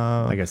well.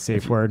 Like a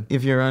safe word?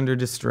 If you're under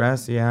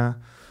distress, yeah.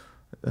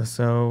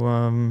 So,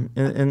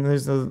 and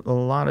there's a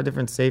lot of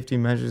different safety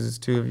measures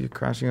too. If you're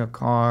crashing a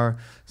car,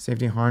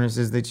 safety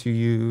harnesses that you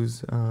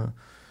use,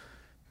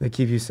 they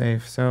keep you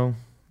safe. So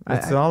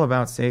it's all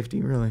about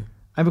safety, really.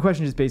 I have a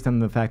question just based on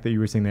the fact that you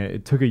were saying that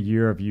it took a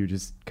year of you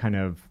just kind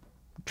of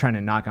trying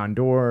to knock on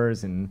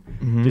doors and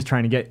just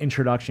trying to get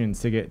introductions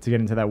to get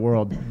into that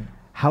world.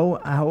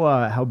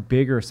 How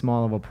big or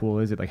small of a pool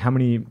is it? Like, how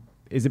many?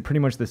 Is it pretty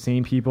much the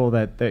same people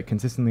that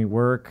consistently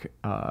work?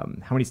 How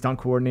many stunt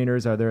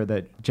coordinators are there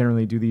that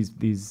generally do these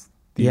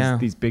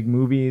big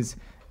movies?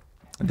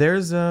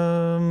 There's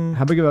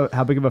how big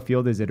of a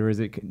field is it, or is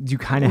it? Do you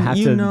kind of have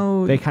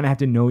to? They kind of have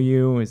to know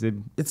you. Is it?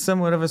 It's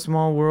somewhat of a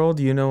small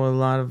world. A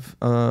lot of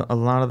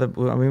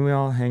the. I mean, we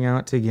all hang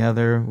out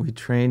together. We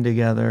train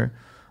together.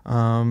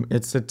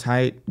 It's a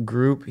tight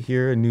group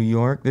here in New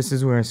York. This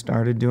is where I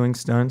started doing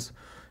stunts.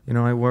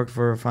 I worked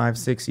for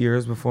 5-6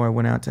 years before I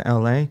went out to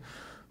LA,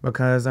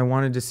 because I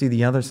wanted to see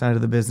the other side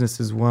of the business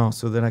as well,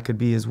 so that I could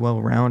be as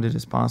well-rounded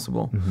as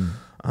possible.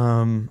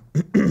 And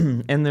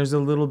there's a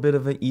little bit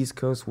of an East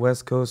Coast,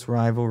 West Coast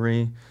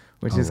rivalry,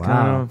 which is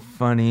kind of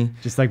funny.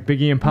 Just like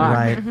Biggie and Pac.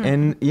 Right.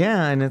 And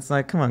and it's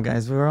like, come on,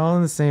 guys, we're all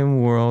in the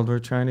same world. We're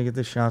trying to get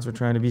the shots. We're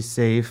trying to be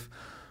safe.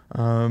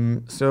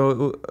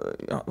 So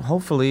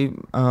hopefully,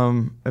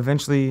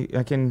 eventually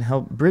I can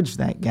help bridge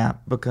that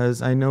gap,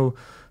 because I know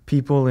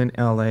people in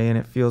LA, and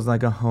it feels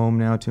like a home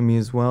now to me,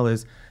 as well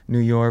as New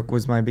York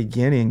was my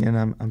beginning, and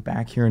I'm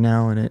back here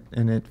now,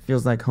 and it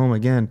feels like home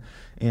again,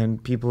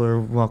 and people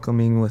are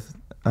welcoming with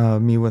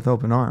me with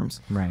open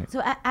arms. Right.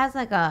 So as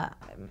like a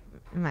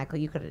Michael,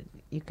 you could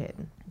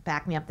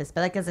back me up this,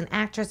 but like as an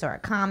actress or a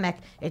comic,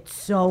 it's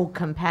so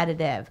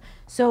competitive.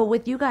 So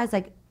with you guys,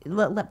 like,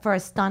 for a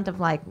stunt of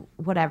like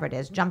whatever it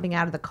is, jumping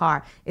out of the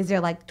car, is there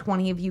like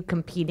 20 of you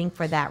competing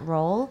for that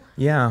role?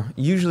 Yeah,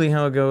 usually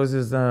how it goes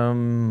is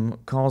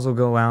calls will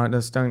go out.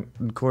 A stunt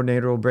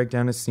coordinator will break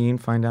down a scene,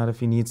 find out if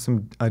he needs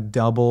a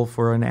double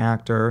for an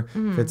actor,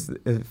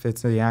 if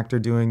it's the actor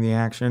doing the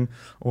action,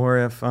 or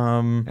if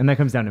and that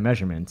comes down to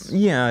measurements.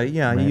 Yeah, right.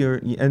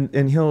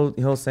 and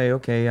he'll say,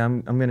 okay,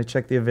 I'm going to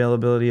check the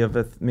availability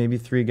of maybe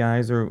 3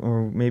 guys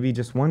or maybe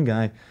just 1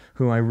 guy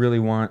who I really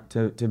want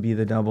to be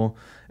the double.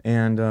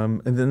 And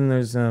then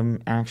there's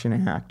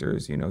action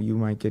actors. You know, you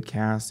might get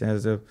cast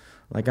as I'm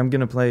going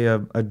to play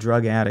a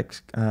drug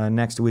addict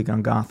next week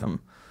on Gotham.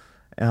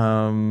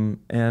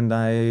 And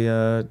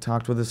I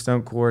talked with a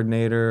stunt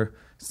coordinator,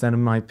 sent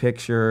him my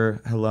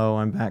picture. Hello,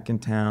 I'm back in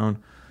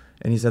town.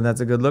 And he said, that's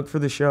a good look for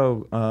the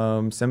show.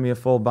 Send me a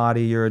full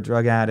body. You're a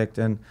drug addict.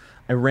 And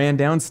I ran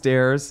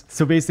downstairs.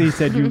 So basically he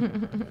said,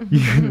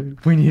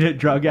 we need a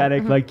drug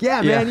addict. Like,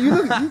 yeah, man,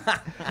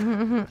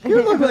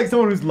 you look like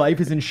someone whose life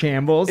is in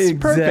shambles.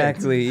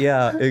 Exactly. Perfect.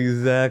 Yeah,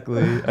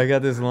 exactly. I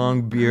got this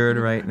long beard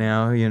right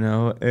now, you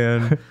know,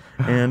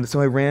 and so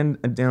I ran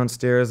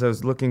downstairs. I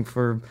was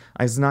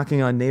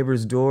knocking on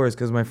neighbors' doors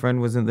because my friend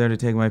wasn't there to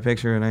take my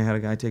picture, and I had a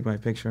guy take my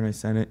picture, and I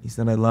sent it. He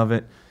said, I love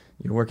it.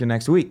 You're working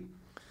next week.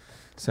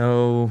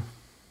 So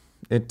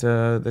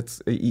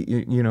that's,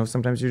 you know,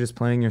 sometimes you're just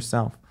playing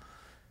yourself,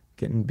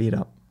 getting beat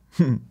up.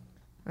 Do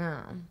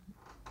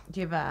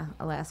you have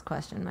a last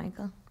question,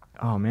 Michael?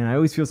 Oh, man, I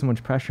always feel so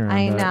much pressure on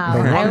I know. the I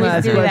one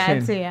always do question.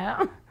 that to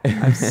you. I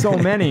have so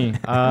many.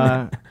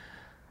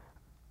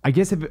 I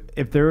guess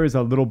if there is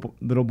a little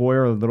boy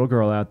or a little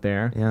girl out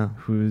there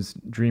whose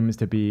dream is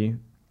to be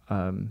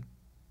a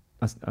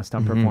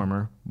stunt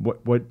performer,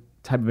 what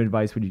type of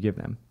advice would you give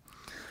them?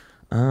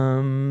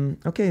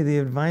 Okay, the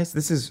advice.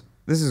 This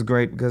is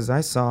great because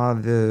I saw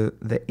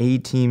the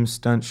A-Team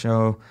stunt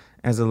show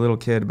as a little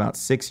kid, about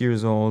 6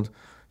 years old.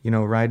 You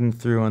know, riding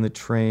through on the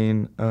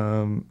train,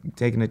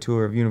 taking a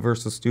tour of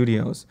Universal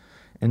Studios,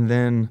 and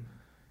then,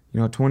 you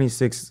know,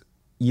 26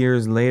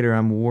 years later,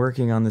 I'm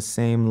working on the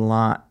same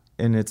lot.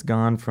 And it's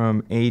gone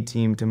from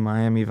A-Team to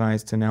Miami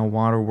Vice to now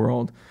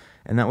Waterworld.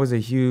 And that was a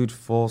huge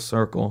full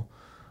circle.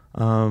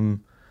 And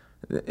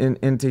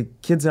to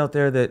kids out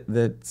there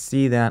that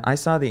see that, I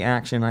saw the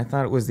action. I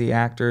thought it was the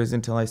actors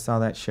until I saw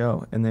that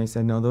show. And they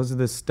said, no, those are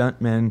the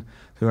stuntmen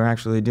who are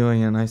actually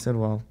doing it. And I said,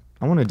 well,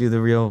 I want to do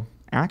the real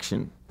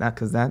action,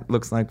 because that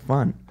looks like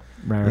fun.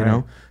 Right, you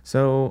know?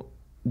 So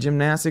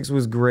gymnastics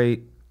was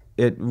great.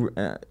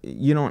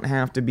 You don't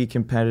have to be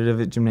competitive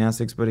at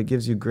gymnastics, but it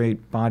gives you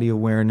great body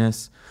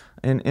awareness.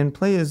 And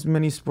play as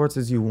many sports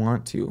as you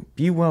want to.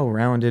 Be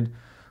well-rounded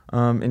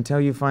until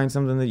you find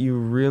something that you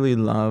really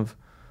love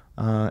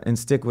and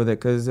stick with it.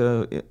 Because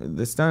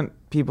the stunt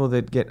people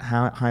that get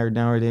hired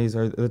nowadays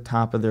are the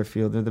top of their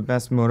field. They're the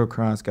best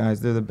motocross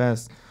guys. They're the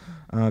best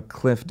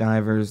cliff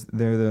divers.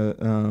 They're the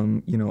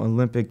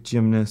Olympic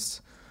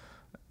gymnasts.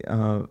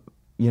 So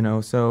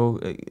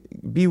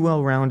be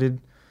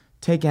well-rounded.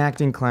 Take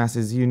acting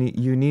classes. You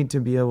need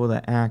to be able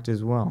to act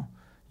as well.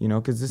 You know,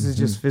 because this is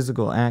just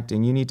physical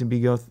acting. You need to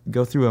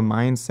go through a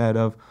mindset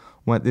of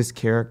what this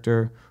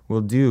character will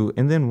do,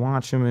 and then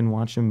watch him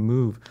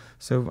move.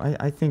 So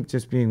I think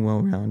just being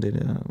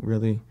well-rounded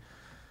really.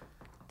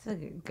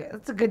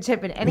 It's a good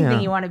tip in anything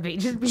you want to be.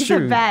 Just be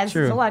the best.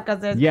 True. Because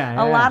there's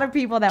a lot of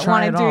people that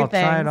want to do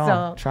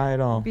things. Try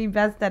it all. Be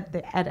best at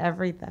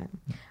everything.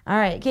 All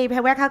right, Gabe.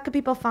 How can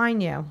people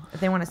find you if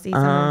they want to see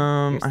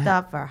some of your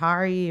stuff or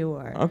hire you?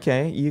 Or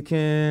okay, you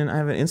can. I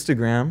have an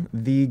Instagram,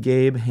 the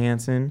Gabe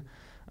Hansen.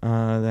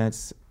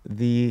 That's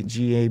the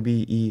GABEHANSEN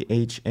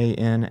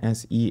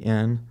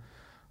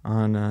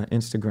on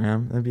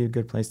Instagram. That'd be a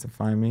good place to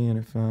find me. And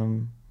if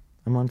I'm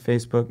on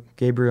Facebook,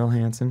 Gabriel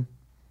Hansen.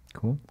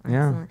 Cool.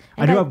 Yeah.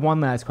 I do have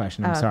one last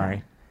question. I'm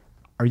sorry.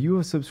 Are you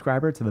a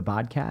subscriber to the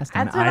podcast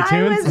on That's what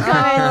iTunes? I was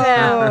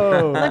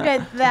going to. Look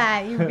at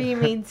that. You beat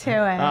me to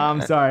it.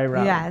 I'm sorry,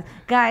 Rob. Yes.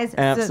 Guys,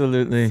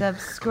 absolutely.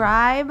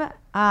 Subscribe to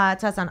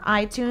us on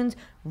iTunes.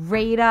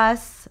 Rate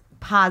us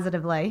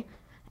positively.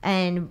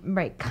 And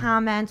write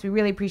comments. We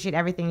really appreciate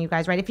everything you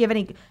guys write. If you have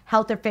any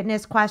health or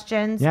fitness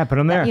questions, put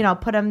them there.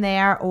 Put them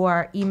there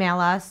or email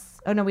us.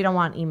 Oh no, we don't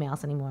want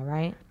emails anymore,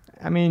 right?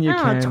 I mean, you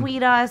can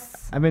tweet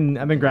us. I've been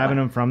grabbing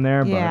them from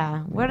there. Yeah,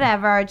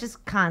 whatever.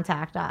 Just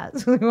contact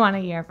us. We want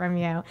to hear from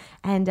you.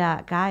 And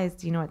guys,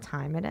 do you know what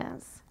time it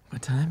is?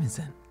 What time is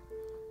it?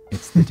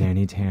 It's the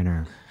Danny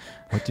Tanner.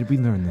 What did we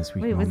learn this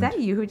week? Wait, was that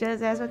you who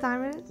just asked what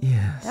time it is?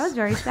 Yes. That was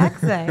very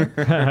sexy.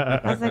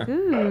 I was like,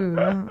 ooh.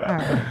 All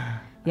right.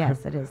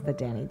 Yes, it is the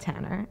Danny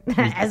Tanner.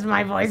 As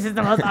my voice is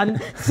the most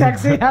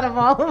unsexy out of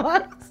all of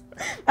us.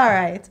 All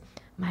right.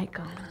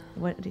 Michael,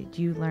 what did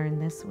you learn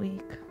this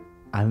week?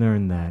 I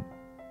learned that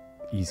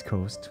East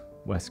Coast,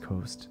 West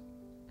Coast,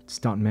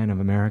 stuntmen of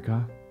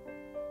America,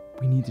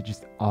 we need to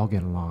just all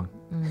get along.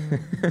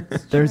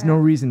 There's no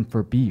reason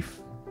for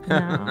beef.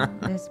 No,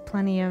 there's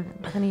plenty of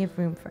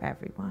room for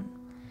everyone.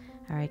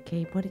 All right,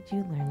 Gabe, what did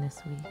you learn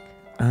this week?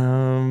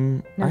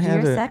 I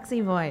had your sexy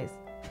voice.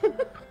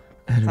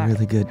 I had a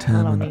really good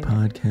time on the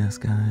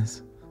podcast,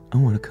 guys. I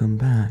want to come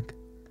back.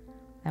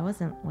 That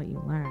wasn't what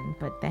you learned,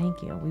 but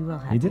thank you. We will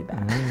have He you did.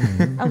 back.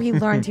 Oh, he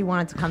learned he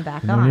wanted to come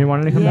back on. He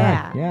wanted to come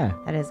back. Yeah.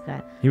 That is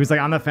good. He was like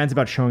on the fence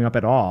about showing up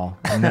at all.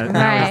 And now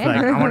he's like,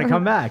 I want to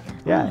come back.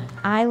 Yeah.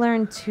 I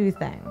learned two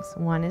things.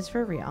 One is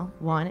for real.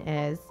 One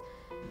is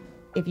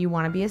if you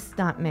want to be a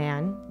stunt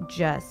man,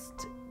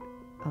 just...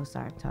 Oh,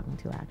 sorry, I'm talking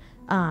too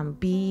loud.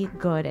 Be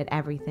good at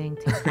everything.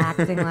 Take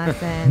acting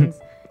lessons.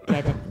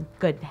 Get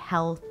good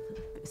health.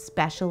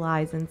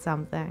 Specialize in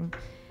something.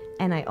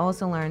 And I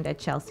also learned at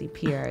Chelsea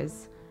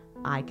Piers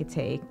I could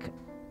take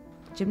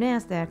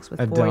gymnastics with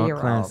Adult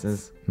 4-year-olds.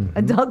 classes.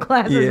 Adult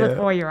classes with Yeah.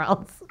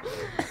 4-year-olds.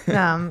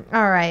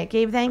 All right,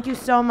 Gabe, thank you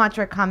so much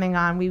for coming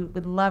on. We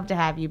would love to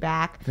have you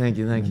back. Thank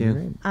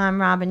you.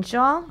 I'm Robin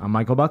Shaw. I'm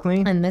Michael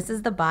Buckley. And this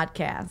is the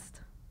podcast.